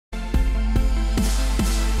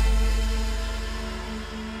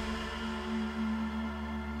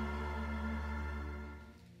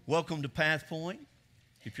Welcome to Path Point.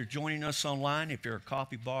 If you're joining us online, if you're a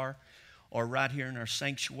coffee bar, or right here in our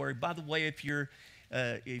sanctuary. By the way, if you're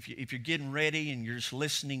getting ready and you're just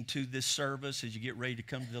listening to this service as you get ready to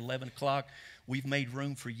come to the 11 o'clock, we've made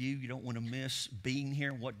room for you. You don't want to miss being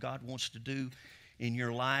here and what God wants to do in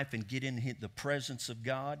your life and get in the presence of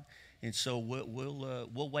God. And so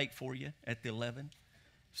we'll wait for you at the 11.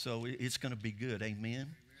 So it's going to be good. Amen.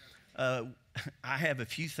 I have a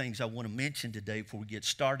few things I want to mention today before we get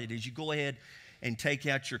started. As you go ahead and take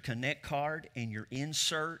out your Connect card and your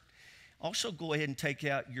insert, also go ahead and take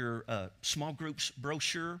out your small groups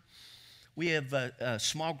brochure. We have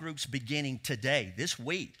small groups beginning today, this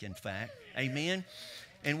week, in fact. Amen.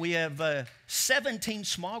 And we have 17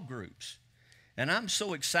 small groups. And I'm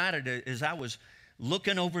so excited as I was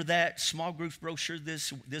looking over that small groups brochure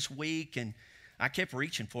this week, and I kept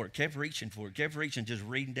reaching for it, kept reaching, just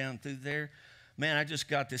reading down through there. Man, I just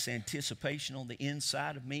got this anticipation on the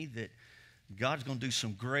inside of me that God's going to do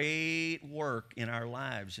some great work in our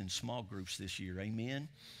lives in small groups this year. Amen?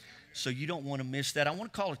 So you don't want to miss that. I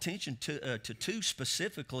want to call attention to two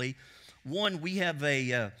specifically. One, we have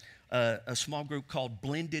a small group called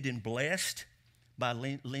Blended and Blessed by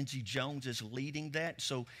Lindsay Jones is leading that.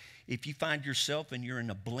 So if you find yourself and you're in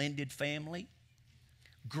a blended family,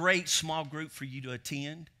 great small group for you to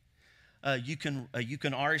attend. You can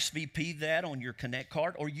RSVP that on your Connect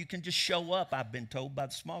card, or you can just show up. I've been told by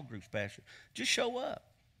the small groups pastor, just show up.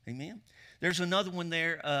 Amen. There's another one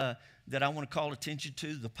there that I want to call attention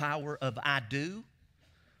to, The Power of I Do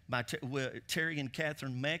by Terry and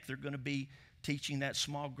Catherine Meck. They're going to be teaching that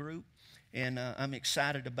small group, and I'm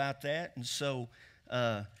excited about that. And so,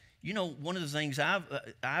 one of the things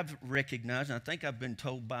I've recognized, and I think I've been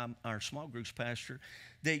told by our small groups pastor,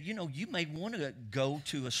 that, you may want to go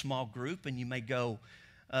to a small group and you may go,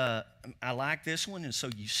 I like this one, and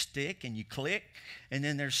so you stick and you click. And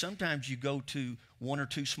then there's sometimes you go to one or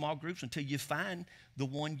two small groups until you find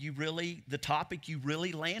the topic you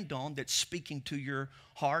really land on that's speaking to your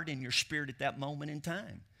heart and your spirit at that moment in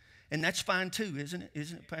time. And that's fine too, isn't it?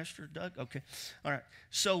 Isn't it, Pastor Doug? Okay. All right.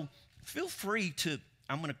 So feel free to,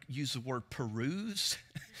 I'm going to use the word peruse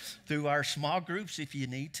through our small groups if you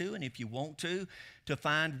need to, and if you want to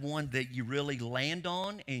find one that you really land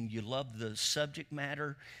on and you love the subject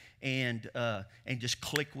matter, and just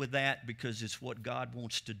click with that, because it's what God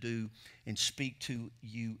wants to do and speak to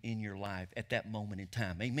you in your life at that moment in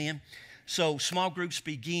time. Amen? So small groups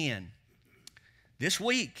begin this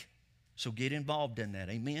week, so get involved in that.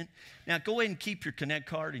 Amen? Now go ahead and keep your Connect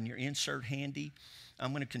card and your insert handy.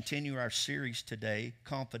 I'm going to continue our series today,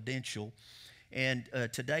 Confidential, and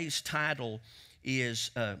today's title is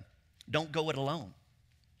Don't Go It Alone.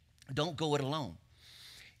 Don't Go It Alone.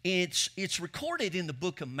 It's recorded in the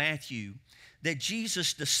book of Matthew that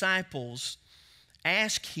Jesus' disciples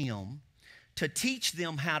asked him to teach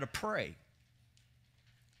them how to pray.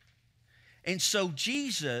 And so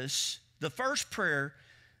Jesus, the first prayer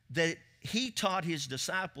that he taught his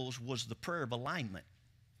disciples was the prayer of alignment.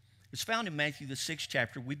 It's found in Matthew, the 6th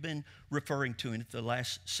chapter. We've been referring to it the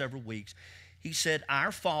last several weeks. He said,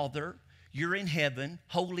 Our Father, you're in heaven,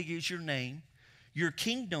 holy is your name. Your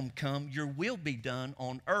kingdom come, your will be done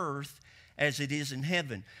on earth as it is in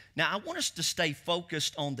heaven. Now, I want us to stay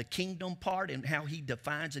focused on the kingdom part and how he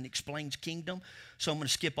defines and explains kingdom. So I'm going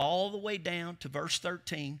to skip all the way down to verse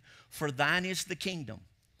 13. For thine is the kingdom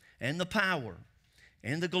and the power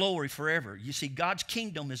and the glory forever. You see, God's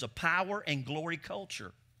kingdom is a power and glory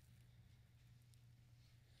culture.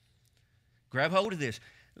 Grab hold of this.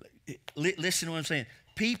 Listen to what I'm saying.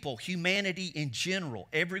 People, humanity in general,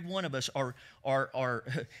 every one of us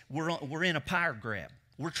we're in a power grab.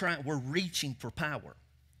 We're reaching for power.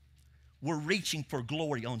 We're reaching for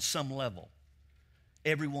glory on some level.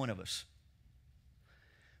 Every one of us.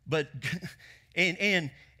 But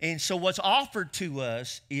and so what's offered to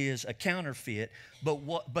us is a counterfeit,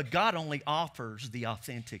 but God only offers the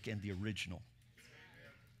authentic and the original.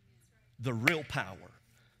 The real power.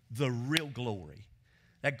 The real glory.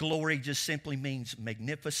 That glory just simply means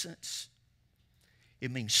magnificence.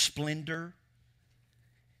 It means splendor.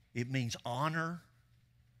 It means honor.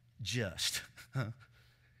 Just.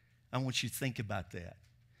 I want you to think about that.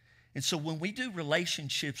 And so when we do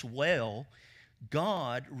relationships well,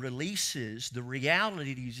 God releases the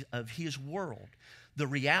realities of His world, the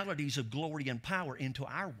realities of glory and power into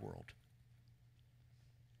our world.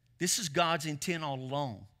 This is God's intent all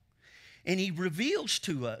along. And He reveals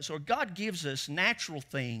to us, or God gives us natural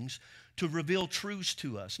things to reveal truths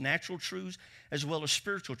to us, natural truths as well as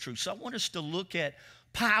spiritual truths. So I want us to look at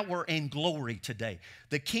power and glory today.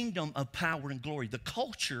 The kingdom of power and glory, the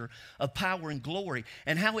culture of power and glory,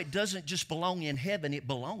 and how it doesn't just belong in heaven, it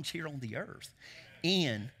belongs here on the earth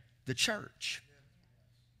in the church.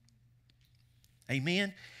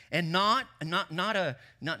 Amen. And not a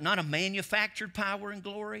manufactured power and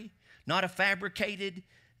glory, not a fabricated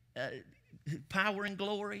power and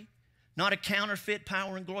glory, not a counterfeit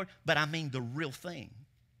power and glory, but I mean the real thing.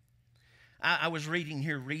 I was reading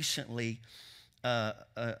here recently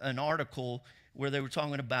an article where they were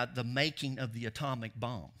talking about the making of the atomic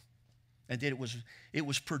bomb, and that it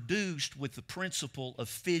was produced with the principle of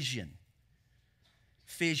fission.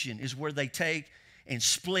 Fission is where they take and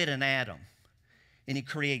split an atom, and it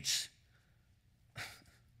creates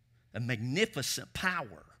a magnificent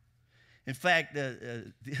power. In fact,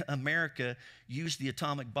 America used the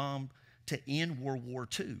atomic bomb to end World War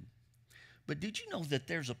II. But did you know that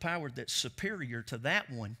there's a power that's superior to that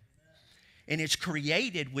one? And it's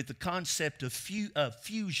created with the concept of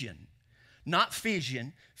fusion, not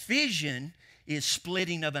fission. Fission is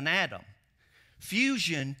splitting of an atom.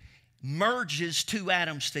 Fusion merges two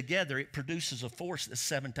atoms together. It produces a force that's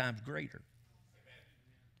 7 times greater.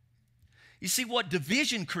 You see, what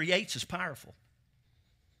division creates is powerful.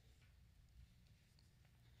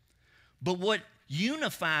 But what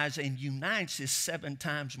unifies and unites is 7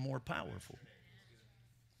 times more powerful.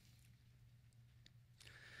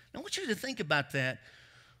 Now, I want you to think about that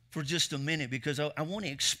for just a minute, because I want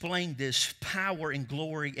to explain this power and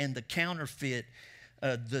glory and the counterfeit,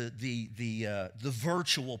 the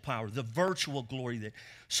virtual power, the virtual glory that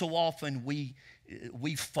so often we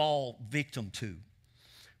fall victim to.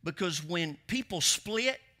 Because when people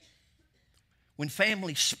split, when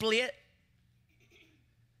families split,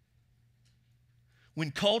 when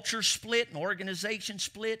cultures split and organizations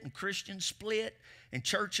split and Christians split and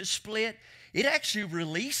churches split, it actually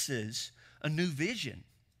releases a new vision.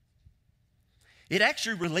 It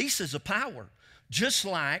actually releases a power, just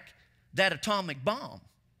like that atomic bomb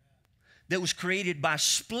that was created by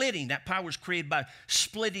splitting. That power was created by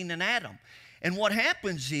splitting an atom. And what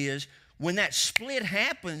happens is, when that split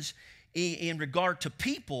happens in regard to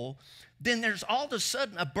people, then there's all of a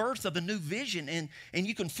sudden a birth of a new vision, and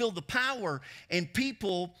you can feel the power, and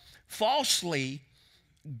people falsely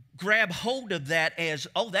grab hold of that as,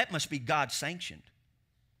 oh, that must be God sanctioned.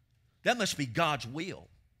 That must be God's will.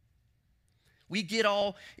 We get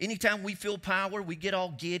all, anytime we feel power, we get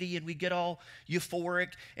all giddy and we get all euphoric,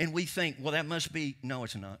 and we think, well, that must be, no,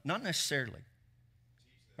 it's not. Not necessarily.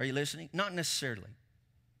 Are you listening? Not necessarily.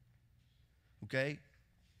 Okay?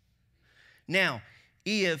 Now,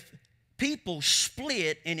 if people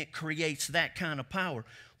split and it creates that kind of power,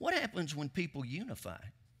 what happens when people unify?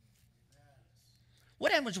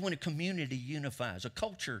 What happens when a community unifies, a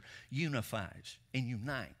culture unifies and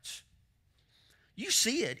unites? You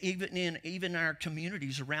see it even in our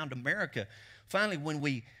communities around America. Finally, when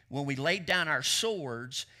we laid down our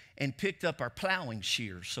swords and picked up our plowing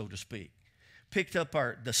shears, so to speak, picked up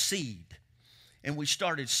the seed, and we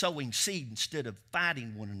started sowing seed instead of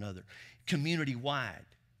fighting one another, community-wide.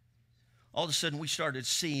 All of a sudden, we started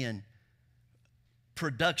seeing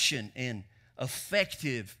production and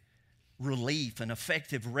effective relief and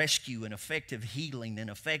effective rescue and effective healing and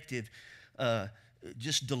effective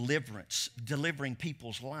just delivering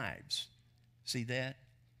people's lives. See that?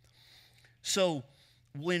 So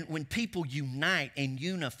when people unite and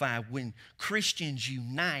unify, when Christians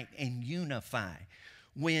unite and unify,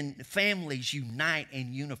 when families unite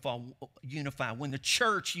and unify, when the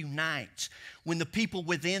church unites, when the people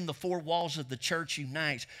within the 4 walls of the church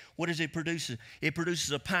unites, what does it produce? It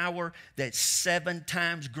produces a power that's 7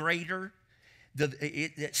 times greater,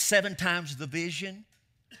 7 times the vision,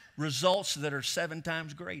 results that are 7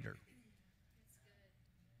 times greater.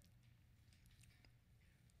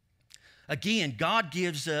 Again, God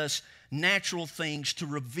gives us natural things to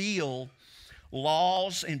reveal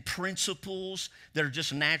laws and principles that are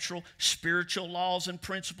just natural, spiritual laws and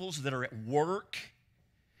principles that are at work.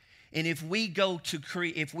 And if we go to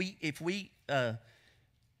create, if we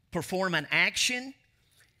perform an action,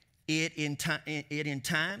 it in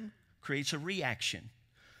time creates a reaction.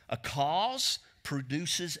 A cause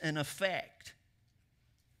produces an effect.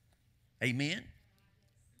 Amen?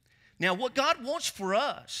 Now, what God wants for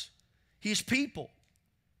us, His people,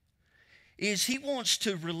 is He wants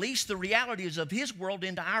to release the realities of His world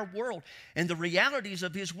into our world. And the realities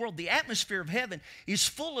of His world, the atmosphere of heaven, is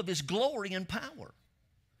full of His glory and power.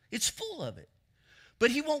 It's full of it. But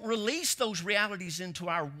He won't release those realities into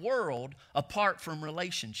our world apart from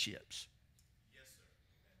relationships. Yes, sir.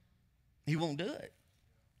 He won't do it.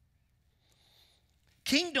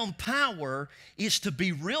 Kingdom power is to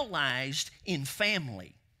be realized in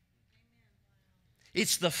family.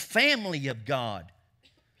 It's the family of God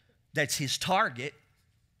that's his target.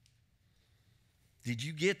 Did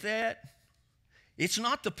you get that? It's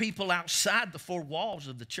not the people outside the four walls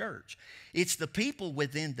of the church. It's the people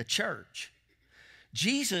within the church.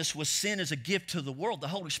 Jesus was sent as a gift to the world. The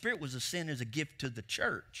Holy Spirit was sent as a gift to the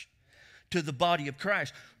church, to the body of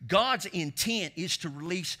Christ. God's intent is to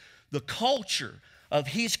release the culture of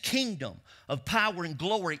his kingdom of power and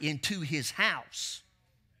glory into his house.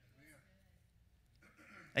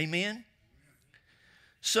 Amen?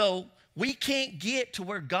 So we can't get to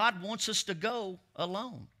where God wants us to go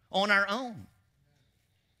alone, on our own.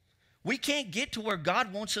 We can't get to where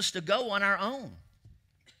God wants us to go on our own.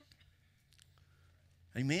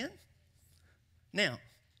 Amen? Now,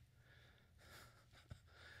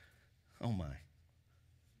 oh my.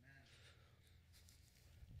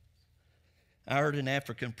 I heard an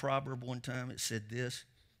African proverb one time. It said this.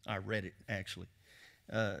 I read it, actually.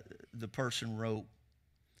 The person wrote,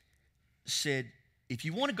 said, if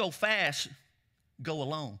you want to go fast, go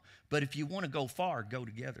alone. But if you want to go far, go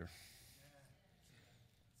together.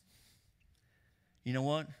 You know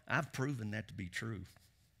what? I've proven that to be true.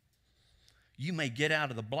 You may get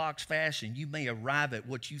out of the blocks fast and you may arrive at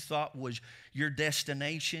what you thought was your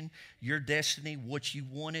destination, your destiny, what you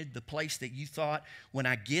wanted, the place that you thought, when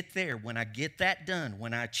I get there, when I get that done,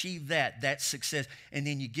 when I achieve that, that's success. And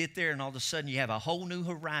then you get there and all of a sudden you have a whole new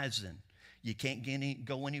horizon. You can't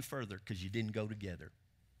go any further because you didn't go together.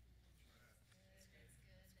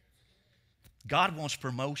 God wants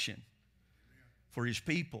promotion for his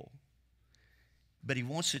people, but he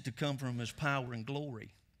wants it to come from his power and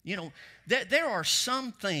glory. You know, there are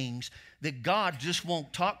some things that God just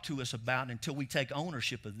won't talk to us about until we take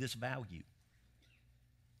ownership of this value.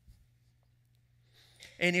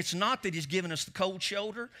 And it's not that he's given us the cold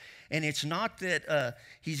shoulder, and it's not that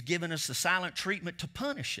he's given us the silent treatment to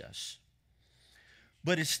punish us.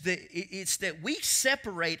 But it's that we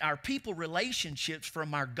separate our people relationships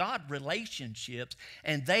from our God relationships,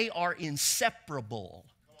 and they are inseparable.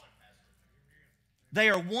 They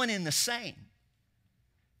are one and the same.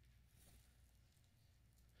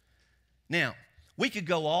 Now, we could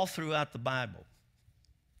go all throughout the Bible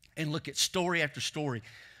and look at story after story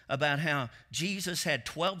about how Jesus had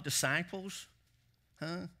 12 disciples.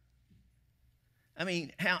 I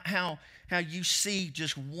mean, how you see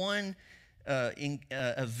just one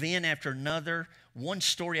event after another, one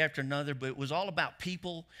story after another, but it was all about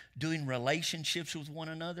people doing relationships with one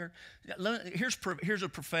another. Here's a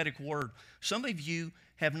prophetic word. Some of you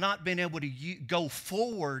have not been able to go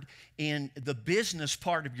forward in the business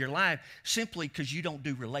part of your life simply because you don't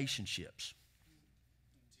do relationships.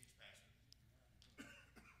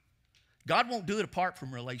 God won't do it apart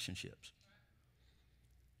from relationships.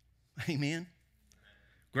 Amen?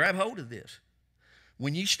 Grab hold of this.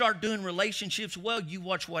 When you start doing relationships well, you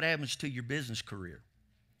watch what happens to your business career.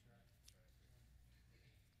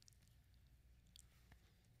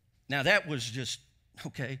 Now that was just,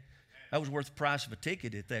 okay, that was worth the price of a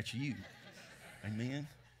ticket if that's you. Amen.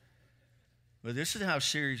 But this is how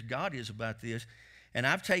serious God is about this. And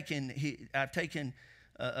I've taken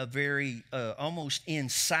a very, almost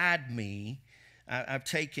inside me, I've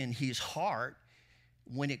taken his heart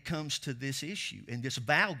when it comes to this issue and this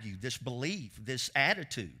value, this belief, this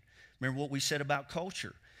attitude. Remember what we said about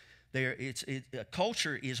culture.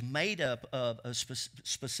 Culture is made up of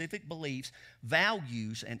specific beliefs,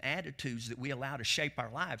 values, and attitudes that we allow to shape our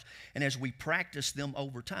lives. And as we practice them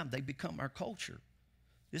over time, they become our culture.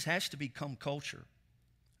 This has to become culture.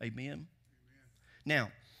 Amen? Now,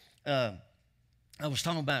 I was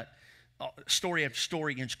talking about story after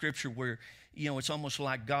story in Scripture where, you know, it's almost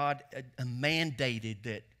like God mandated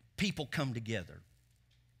that people come together.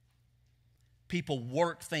 People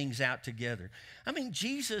work things out together. I mean,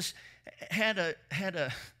 Jesus had a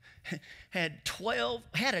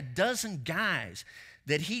dozen guys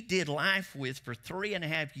that he did life with for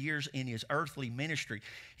 3.5 years in his earthly ministry.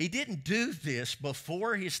 He didn't do this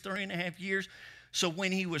before his 3.5 years. So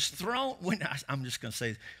when he was thrown, I'm just going to say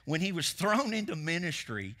this, when he was thrown into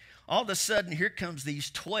ministry, all of a sudden here comes these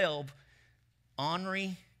 12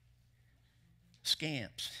 ornery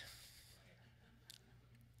scamps.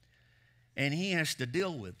 And he has to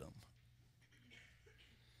deal with them.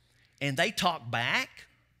 And they talk back.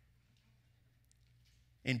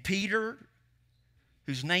 And Peter,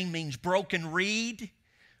 whose name means broken reed,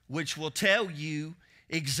 which will tell you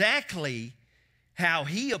exactly how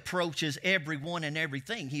he approaches everyone and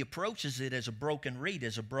everything. He approaches it as a broken reed,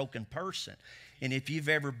 as a broken person. And if you've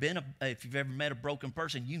ever met a broken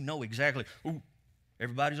person, you know exactly, ooh,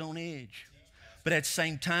 everybody's on edge. But at the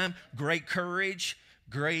same time, great courage,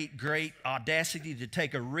 great audacity to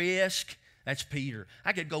take a risk. That's Peter.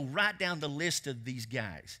 I could go right down the list of these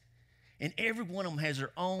guys. And every one of them has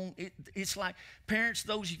their own. It's like parents,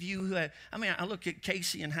 those of you who have, I look at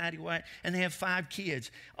Casey and Heidi White, and they have 5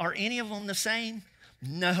 kids. Are any of them the same?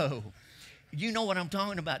 No. You know what I'm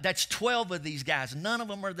talking about. That's 12 of these guys. None of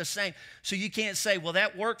them are the same. So you can't say, well,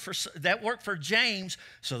 that worked for James,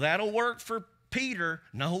 so that'll work for Peter.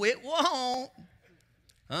 No, it won't.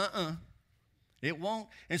 It won't.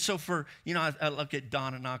 And so I look at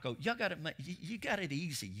Don and I go, you got it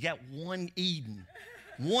easy. You got one Eden.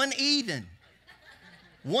 One Eden.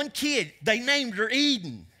 One kid. They named her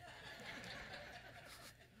Eden.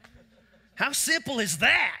 How simple is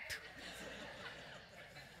that?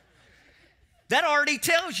 That already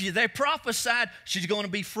tells you they prophesied she's going to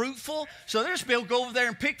be fruitful. So they're supposed to go over there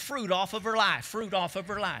and pick fruit off of her life, fruit off of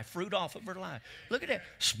her life, fruit off of her life. Look at that.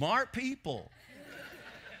 Smart people.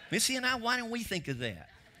 Missy and I, why didn't we think of that?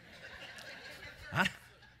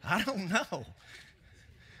 I don't know.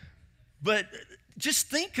 But just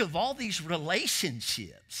think of all these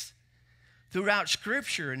relationships throughout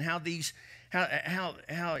Scripture and how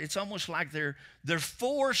it's almost like they're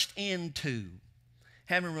forced into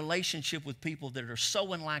having a relationship with people that are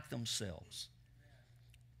so unlike themselves.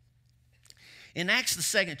 In Acts, the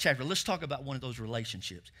 2nd chapter, let's talk about one of those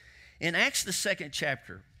relationships. In Acts, the 2nd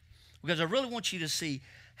chapter, because I really want you to see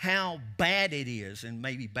how bad it is, and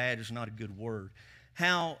maybe bad is not a good word,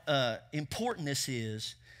 how important this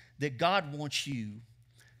is that God wants you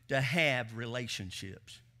to have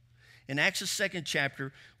relationships. In Acts, the 2nd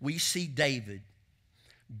chapter, we see David.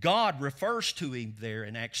 God refers to him there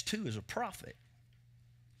in Acts 2 as a prophet.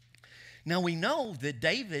 Now, we know that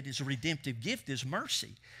David is a redemptive gift, is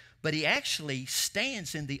mercy, but he actually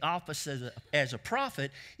stands in the office as a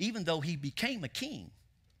prophet, even though he became a king.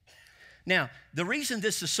 Now, the reason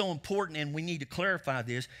this is so important, and we need to clarify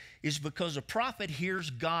this, is because a prophet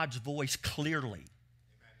hears God's voice clearly.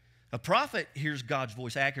 A prophet hears God's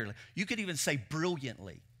voice accurately. You could even say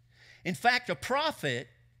brilliantly. In fact, a prophet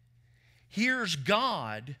hears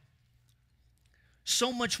God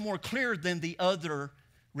so much more clear than the other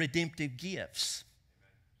redemptive gifts.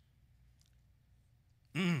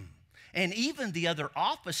 And even the other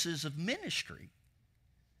offices of ministry,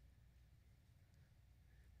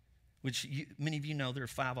 which many of you know there are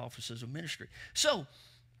 5 offices of ministry. So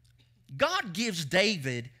God gives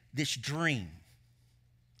David this dream.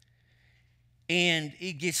 And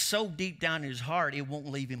it gets so deep down in his heart, it won't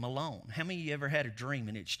leave him alone. How many of you ever had a dream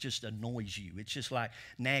and it just annoys you? It's just like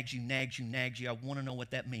nags you. I want to know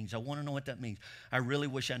what that means. I really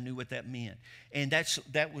wish I knew what that meant. And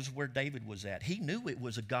that was where David was at. He knew it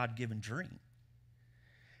was a God-given dream.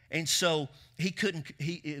 And so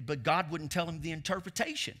but God wouldn't tell him the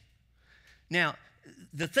interpretation. Now,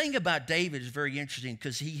 the thing about David is very interesting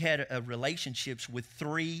because he had relationships with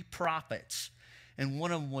 3 prophets. And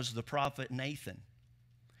one of them was the prophet Nathan.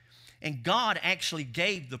 And God actually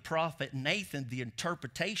gave the prophet Nathan the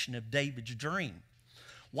interpretation of David's dream.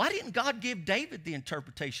 Why didn't God give David the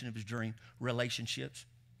interpretation of his dream? Relationships.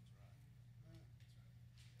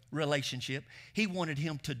 He wanted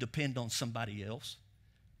him to depend on somebody else.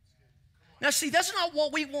 Now, see, that's not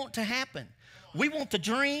what we want to happen. We want the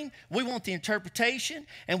dream, we want the interpretation,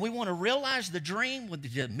 and we want to realize the dream with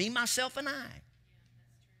me, myself, and I.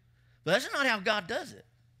 But that's not how God does it.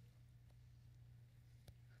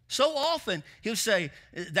 So often, he'll say,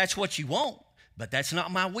 that's what you want, but that's not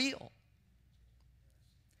my will.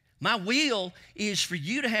 My will is for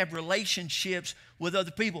you to have relationships with other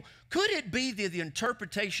people. Could it be that the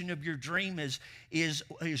interpretation of your dream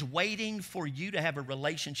is waiting for you to have a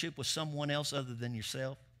relationship with someone else other than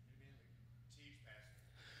yourself?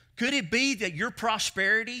 Could it be that your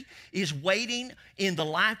prosperity is waiting in the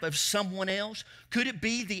life of someone else? Could it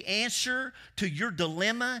be the answer to your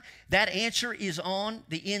dilemma, that answer is on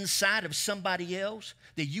the inside of somebody else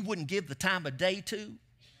that you wouldn't give the time of day to?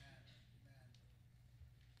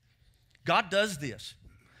 God does this,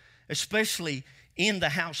 especially in the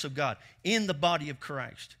house of God, in the body of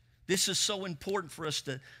Christ. This is so important for us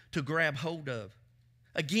to grab hold of.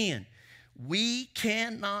 Again, we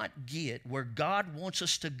cannot get where God wants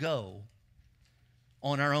us to go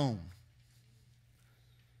on our own.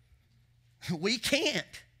 We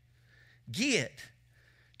can't get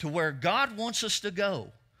to where God wants us to go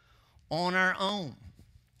on our own.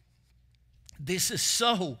 This is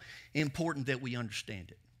so important that we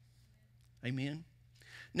understand it. Amen?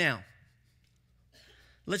 Now,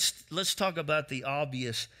 let's talk about the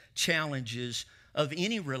obvious challenges of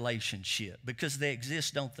any relationship, because they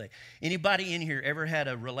exist, don't they? Anybody in here ever had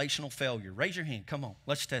a relational failure? Raise your hand. Come on,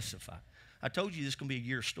 let's testify. I told you this is going to be a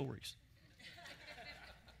year of stories.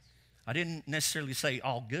 I didn't necessarily say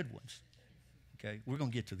all good ones. Okay, we're going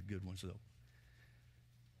to get to the good ones, though.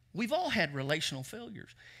 We've all had relational failures.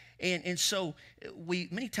 And so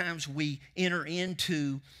many times we enter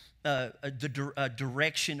into the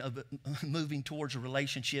direction of moving towards a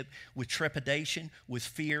relationship with trepidation, with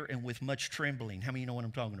fear, and with much trembling. How many of you know what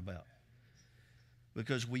I'm talking about?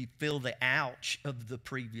 Because we feel the ouch of the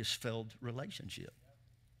previous failed relationship.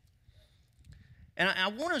 And I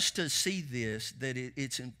want us to see this, that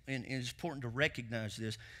it's important to recognize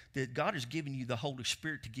this, that God has given you the Holy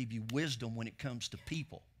Spirit to give you wisdom when it comes to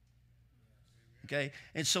people. Okay?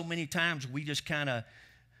 And so many times we just kind of,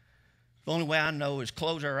 the only way I know is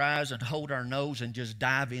close our eyes and hold our nose and just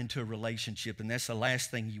dive into a relationship. And that's the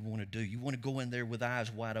last thing you want to do. You want to go in there with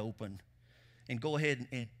eyes wide open and go ahead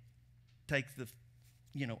and take the,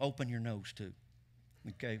 open your nose too.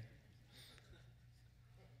 Okay?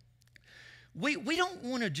 We don't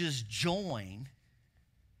want to just join.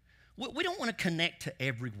 We don't want to connect to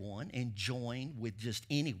everyone and join with just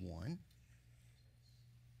anyone.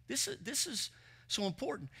 This is so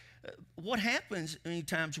important. What happens many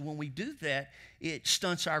times when we do that, it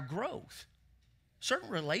stunts our growth. Certain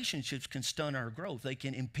relationships can stunt our growth. They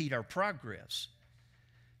can impede our progress.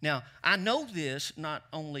 Now, I know this not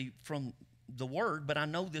only from the Word, but I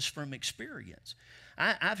know this from experience.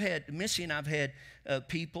 Missy and I've had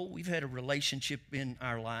people, we've had a relationship in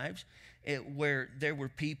our lives where there were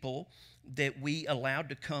people that we allowed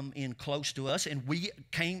to come in close to us, and we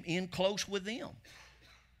came in close with them,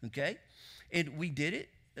 okay? And we did it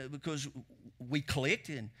because we clicked,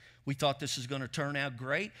 and we thought this was going to turn out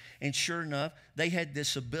great, and sure enough, they had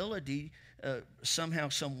this ability somehow,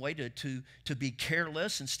 some way to be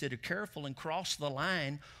careless instead of careful and cross the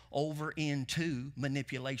line over into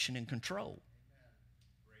manipulation and control.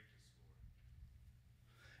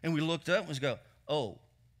 And we looked up and go, oh,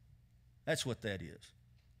 that's what that is.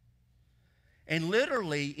 And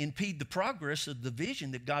literally impede the progress of the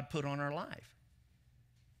vision that God put on our life.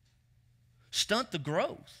 Stunt the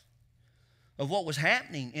growth of what was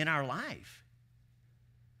happening in our life.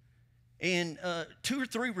 And 2 or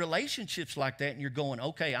 3 relationships like that, and you're going,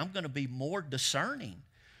 okay, I'm going to be more discerning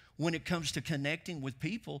when it comes to connecting with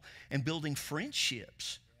people and building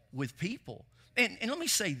friendships with people. And let me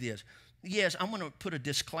say this. Yes, I'm going to put a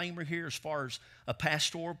disclaimer here as far as a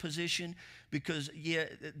pastoral position because,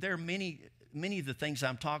 there are many of the things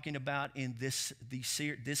I'm talking about in this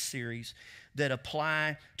series that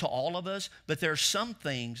apply to all of us, but there are some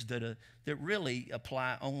things that really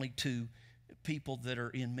apply only to people that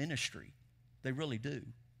are in ministry. They really do.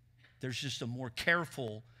 There's just a more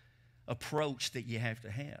careful approach that you have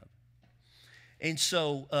to have. And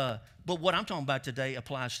so, but what I'm talking about today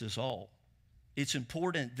applies to us all. It's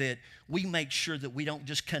important that we make sure that we don't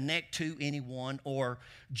just connect to anyone or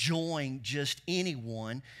join just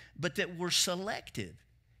anyone, but that we're selective.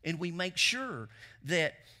 And we make sure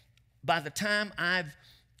that by the time I've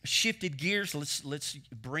shifted gears, let's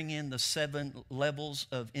bring in the 7 levels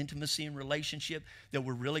of intimacy and relationship that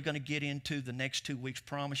we're really going to get into the next 2 weeks.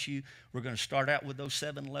 Promise you, we're going to start out with those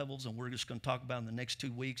 7 levels, and we're just going to talk about in the next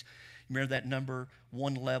 2 weeks. Remember that number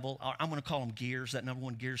 1 level? I'm going to call them gears. That number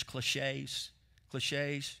 1 gear is cliches.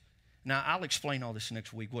 Now, I'll explain all this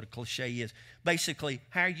next week, what a cliche is. Basically,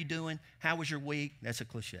 how are you doing? How was your week? That's a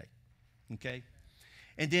cliche, okay?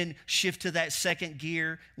 And then shift to that 2nd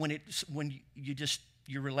gear when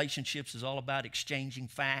your relationships is all about exchanging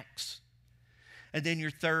facts. And then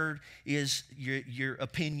your 3rd is your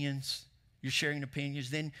opinions. You're sharing opinions.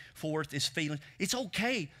 Then 4th is feelings. It's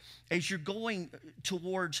okay as you're going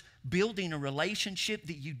towards building a relationship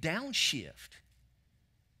that you downshift.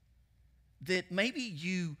 That maybe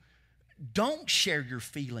you don't share your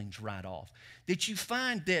feelings right off. That you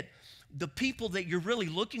find that the people that you're really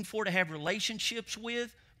looking for to have relationships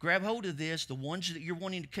with, grab hold of this, the ones that you're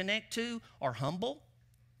wanting to connect to are humble,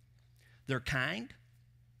 they're kind,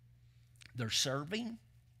 they're serving,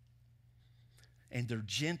 and they're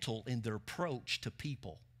gentle in their approach to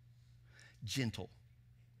people. Gentle.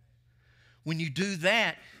 When you do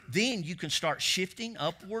that, then you can start shifting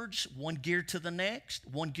upwards, 1 gear to the next,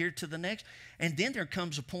 1 gear to the next, and then there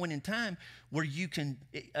comes a point in time where you can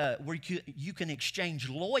exchange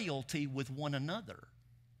loyalty with one another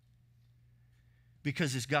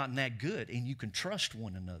because it's gotten that good, and you can trust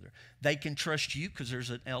one another. They can trust you because there's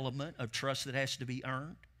an element of trust that has to be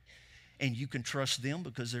earned, and you can trust them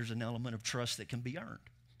because there's an element of trust that can be earned.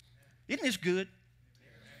 Isn't this good?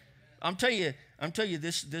 I'm telling you,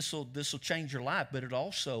 this will change your life, but it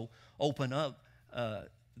also open up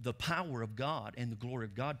the power of God and the glory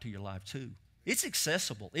of God to your life too. It's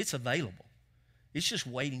accessible. It's available. It's just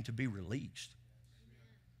waiting to be released.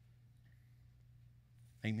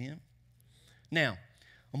 Amen? Now,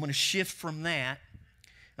 I'm going to shift from that.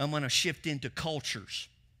 I'm going to shift into cultures.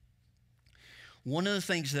 One of the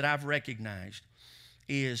things that I've recognized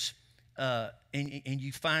is, and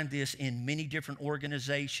you find this in many different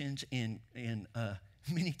organizations, in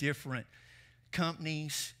many different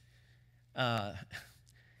companies.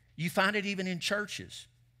 You find it even in churches,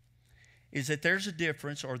 is that there's a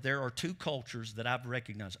difference, or there are two cultures that I've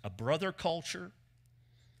recognized: a brother culture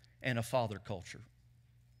and a father culture.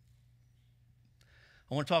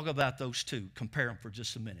 I want to talk about those two, compare them for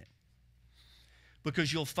just a minute.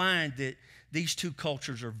 Because you'll find that these two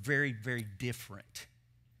cultures are very, very different.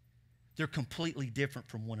 They're completely different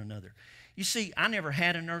from one another. You see, I never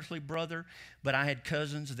had an earthly brother, but I had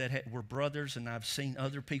cousins that were brothers, and I've seen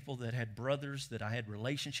other people that had brothers that I had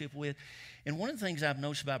relationship with. And one of the things I've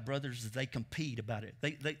noticed about brothers is they compete about it.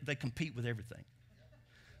 They compete with everything.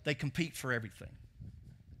 They compete for everything.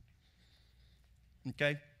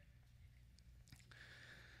 Okay?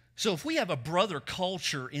 So if we have a brother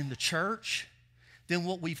culture in the church, then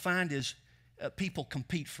what we find is people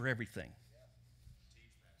compete for everything.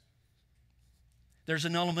 There's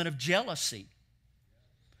an element of jealousy.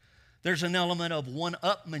 There's an element of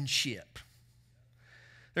one-upmanship.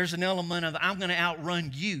 There's an element of, I'm going to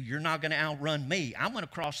outrun you. You're not going to outrun me. I'm going to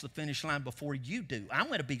cross the finish line before you do. I'm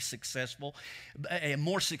going to be successful,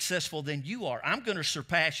 more successful than you are. I'm going to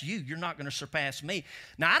surpass you. You're not going to surpass me.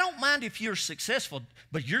 Now, I don't mind if you're successful,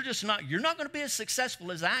 but you're not going to be as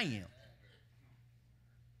successful as I am.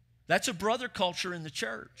 That's a brother culture in the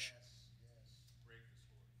church.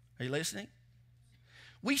 Are you listening?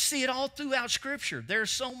 We see it all throughout Scripture. There are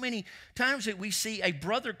so many times that we see a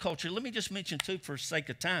brother culture. Let me just mention two for sake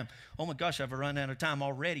of time. Oh my gosh, I've run out of time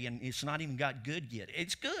already, and it's not even got good yet.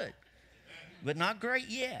 It's good, but not great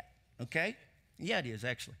yet, okay? Yeah, it is,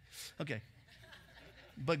 actually. Okay.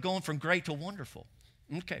 But going from great to wonderful.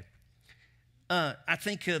 Okay. I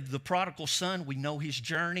think of the prodigal son. We know his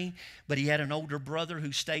journey, but he had an older brother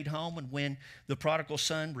who stayed home, and when the prodigal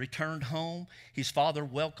son returned home, his father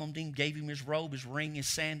welcomed him, gave him his robe, his ring, his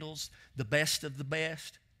sandals, the best of the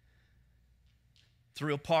best,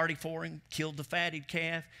 threw a party for him, killed the fatted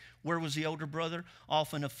calf. Where was the older brother?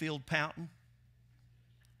 Off in a field pouting.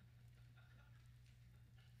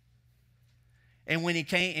 And when he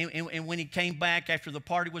came back after the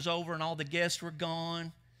party was over and all the guests were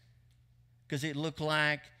gone, because it looked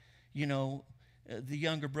like, the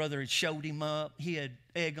younger brother had showed him up. He had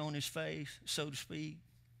egg on his face, so to speak.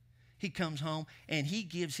 He comes home, and he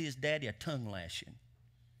gives his daddy a tongue lashing.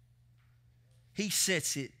 He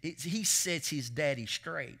sets his daddy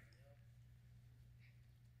straight.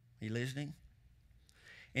 Are you listening?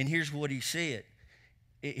 And here's what he said.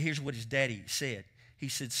 Here's what his daddy said. He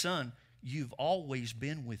said, "Son, you've always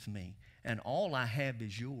been with me, and all I have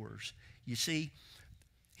is yours." You see,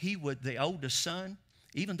 the oldest son,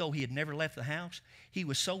 even though he had never left the house, he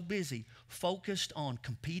was so busy, focused on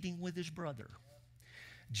competing with his brother,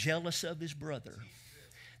 jealous of his brother,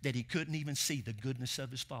 that he couldn't even see the goodness of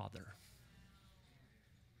his father.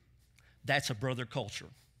 That's a brother culture.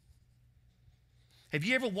 Have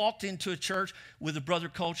you ever walked into a church with a brother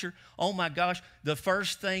culture? Oh my gosh, the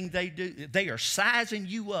first thing they do, they are sizing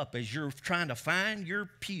you up as you're trying to find your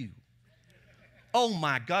pew. Oh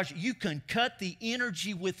my gosh, you can cut the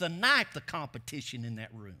energy with a knife, the competition in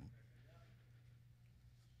that room.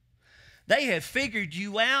 They have figured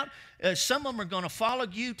you out. Some of them are going to follow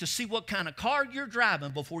you to see what kind of car you're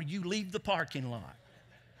driving before you leave the parking lot.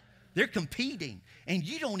 They're competing, and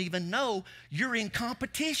you don't even know you're in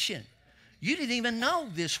competition. You didn't even know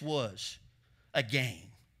this was a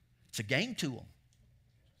game. It's a game to them.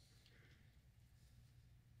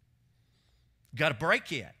 Got a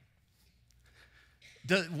break yet?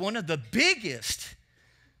 One of the biggest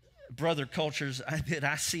brother cultures that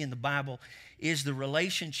I see in the Bible is the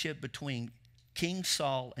relationship between King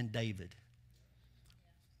Saul and David.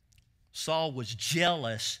 Saul was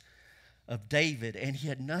jealous of David, and he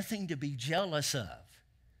had nothing to be jealous of.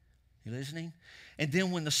 You listening? And then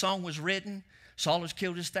when the song was written, Saul has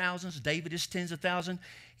killed his thousands, David his tens of thousands.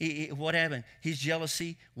 What happened? His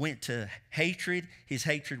jealousy went to hatred. His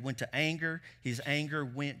hatred went to anger. His anger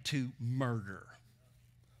went to murder.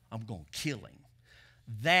 I'm going to kill him.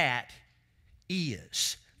 That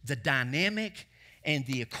is the dynamic and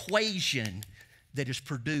the equation that is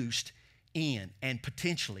produced in, and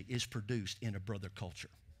potentially is produced in, a brother culture.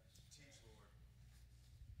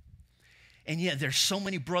 And yet there's so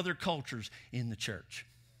many brother cultures in the church.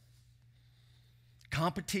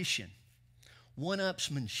 Competition,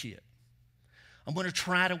 one-upsmanship. I'm going to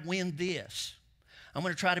try to win this. I'm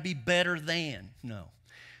going to try to be better than. No.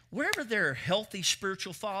 Wherever there are healthy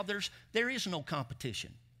spiritual fathers, there is no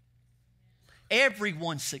competition.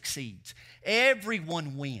 Everyone succeeds.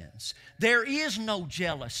 Everyone wins. There is no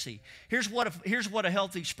jealousy. Here's what a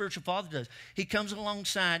healthy spiritual father does. He comes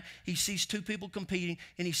alongside, he sees two people competing,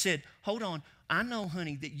 and he said, hold on, I know,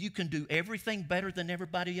 honey, that you can do everything better than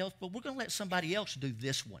everybody else, but we're going to let somebody else do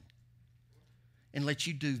this one and let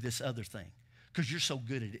you do this other thing because you're so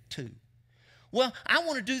good at it too. Well, I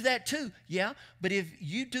want to do that too. Yeah, but if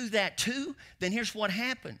you do that too, then here's what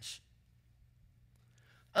happens.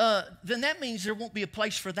 Then that means there won't be a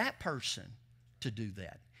place for that person to do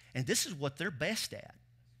that. And this is what they're best at.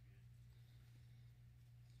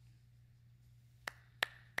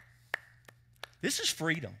 This is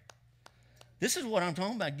freedom. This is what I'm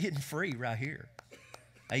talking about, getting free right here.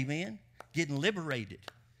 Amen? Getting liberated.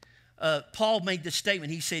 Paul made this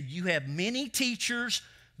statement. He said, you have many teachers,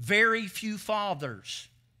 very few fathers.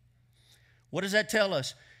 What does that tell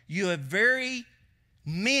us? You have very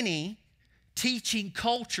many teaching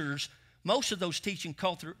cultures. Most of those teaching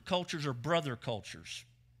cultures are brother cultures.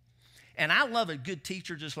 And I love a good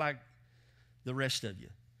teacher just like the rest of you.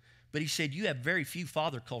 But he said, you have very few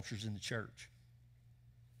father cultures in the church.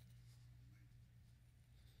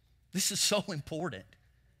 This is so important.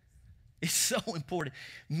 It's so important.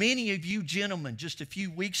 Many of you gentlemen, just a few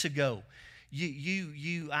weeks ago,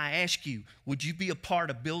 I asked you, would you be a part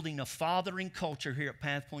of building a fathering culture here at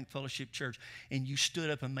Path Point Fellowship Church? And you stood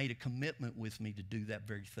up and made a commitment with me to do that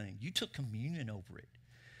very thing. You took communion over it.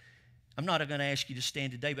 I'm not going to ask you to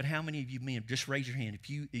stand today, but how many of you men, just raise your hand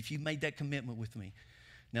if you made that commitment with me.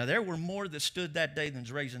 Now, there were more that stood that day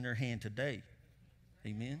than's raising their hand today.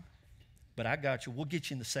 Amen? But I got you. We'll get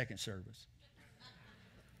you in the second service.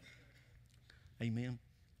 Amen?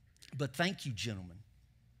 But thank you, gentlemen,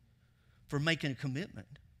 for making a commitment.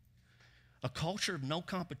 A culture of no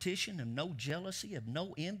competition, of no jealousy, of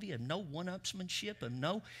no envy, of no one-upsmanship,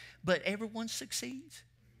 but everyone succeeds.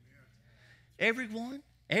 Everyone.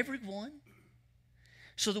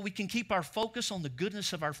 So that we can keep our focus on the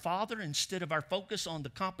goodness of our Father instead of our focus on the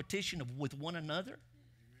competition with one another.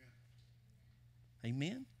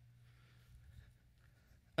 Amen.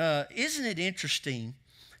 Isn't it interesting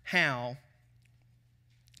how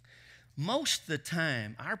most of the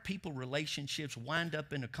time, our people relationships wind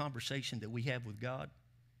up in a conversation that we have with God?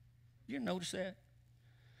 You ever notice that?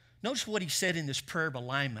 Notice what he said in this prayer of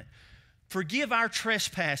alignment. Forgive our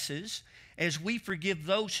trespasses as we forgive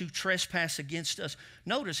those who trespass against us.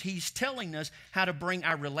 Notice he's telling us how to bring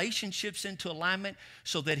our relationships into alignment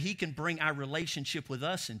so that he can bring our relationship with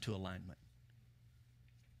us into alignment.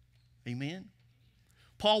 Amen?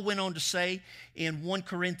 Paul went on to say in 1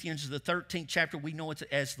 Corinthians, the 13th chapter, we know it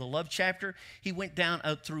as the love chapter, he went down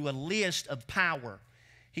through a list of power.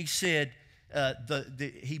 He said,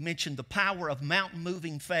 he mentioned the power of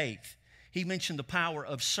mountain-moving faith. He mentioned the power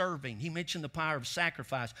of serving. He mentioned the power of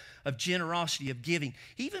sacrifice, of generosity, of giving.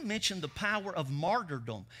 He even mentioned the power of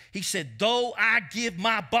martyrdom. He said, though I give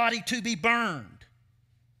my body to be burned.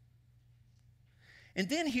 And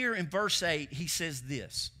then here in verse 8, he says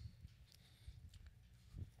this.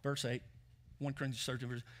 Verse 8, 1 Corinthians 13,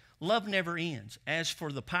 verse, love never ends. As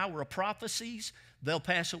for the power of prophecies, they'll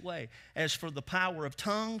pass away. As for the power of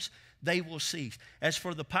tongues, they will cease. As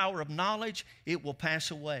for the power of knowledge, it will pass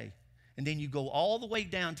away. And then you go all the way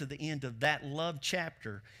down to the end of that love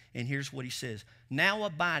chapter, and here's what he says. Now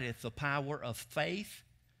abideth the power of faith,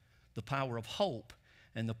 the power of hope,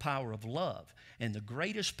 and the power of love. And the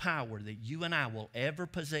greatest power that you and I will ever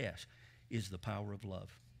possess is the power of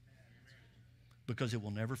love. Because it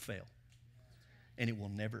will never fail. And it will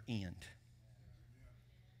never end.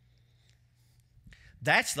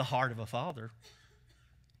 That's the heart of a father.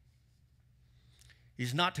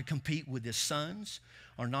 Is not to compete with his sons,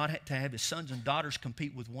 or not to have his sons and daughters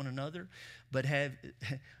compete with one another, but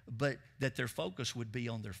that their focus would be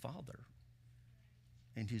on their Father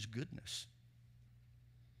and his goodness.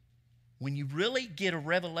 When you really get a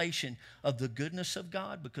revelation of the goodness of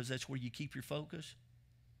God, because that's where you keep your focus,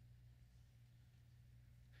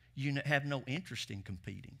 you have no interest in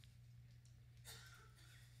competing.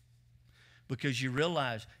 Because you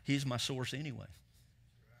realize he's my source anyway.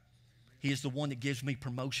 He is the one that gives me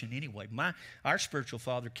promotion anyway. Our spiritual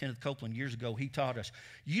father, Kenneth Copeland, years ago, he taught us,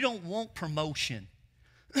 you don't want promotion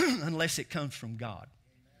unless it comes from God.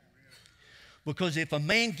 Because if a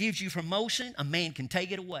man gives you promotion, a man can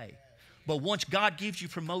take it away. But once God gives you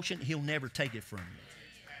promotion, he'll never take it from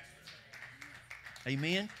you.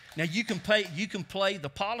 Amen? Now, you can play the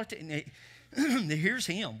politics. Here's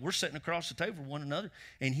him. We're sitting across the table from one another,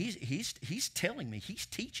 and he's telling me, he's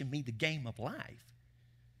teaching me the game of life.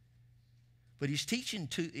 But he's teaching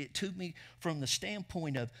it to me from the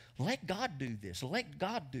standpoint of let God do this. Let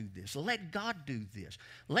God do this. Let God do this.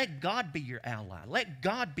 Let God be your ally. Let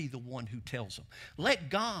God be the one who tells them.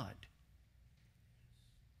 Let God.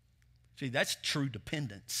 See, that's true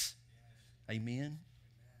dependence. Amen?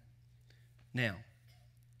 Now,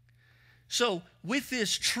 so with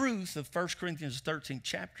this truth of 1 Corinthians 13th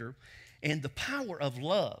chapter and the power of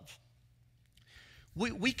love,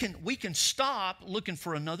 we can stop looking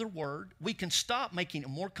for another word. We can stop making it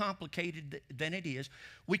more complicated than it is.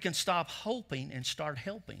 We can stop hoping and start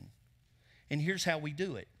helping. And here's how we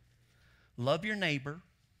do it. Love your neighbor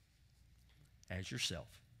as yourself.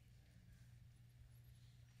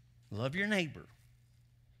 Love your neighbor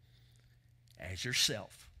as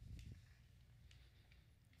yourself.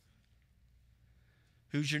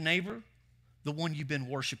 Who's your neighbor? The one you've been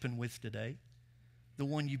worshiping with today. The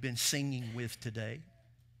one you've been singing with today.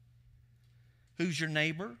 Who's your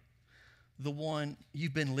neighbor? The one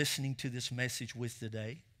you've been listening to this message with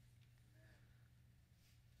today.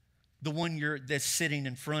 The one that's sitting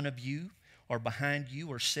in front of you or behind you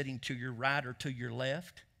or sitting to your right or to your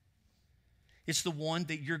left. It's the one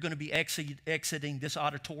that you're going to be exiting this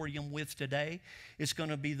auditorium with today. It's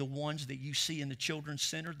going to be the ones that you see in the children's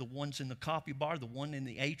center, the ones in the coffee bar, the one in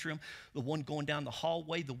the atrium, the one going down the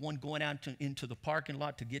hallway, the one going out into the parking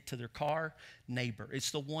lot to get to their car. Neighbor.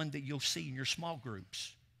 It's the one that you'll see in your small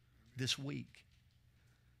groups this week.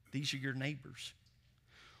 These are your neighbors.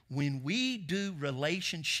 When we do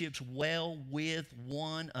relationships well with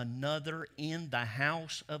one another in the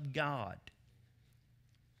house of God,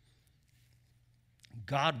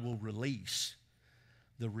 God will release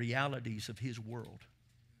the realities of His world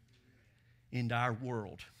into our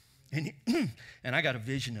world. And I got a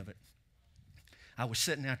vision of it. I was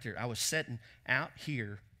sitting out there. I was sitting out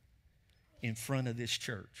here in front of this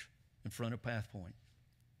church, in front of Path Point.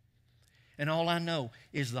 And all I know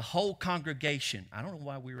is the whole congregation, I don't know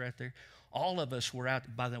why we were out there, all of us were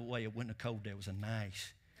out. By the way, it wasn't a cold day. It was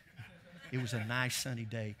a nice sunny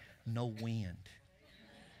day, no wind.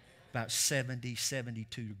 About 70,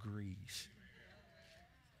 72 degrees.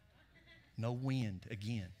 No wind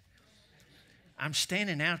again. I'm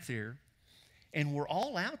standing out there, and we're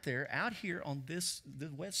all out there, out here on the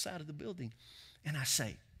west side of the building. And I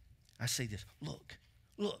say this, look,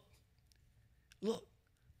 the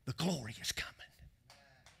glory is coming.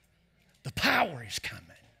 The power is coming.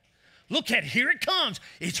 Look at it, here it comes.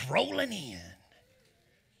 It's rolling in.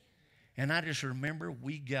 And I just remember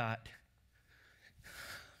we got...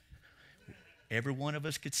 Every one of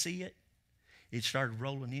us could see it. It started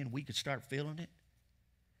rolling in. We could start feeling it.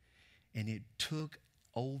 And it took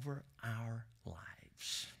over our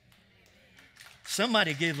lives.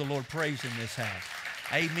 Somebody give the Lord praise in this house.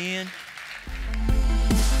 Amen.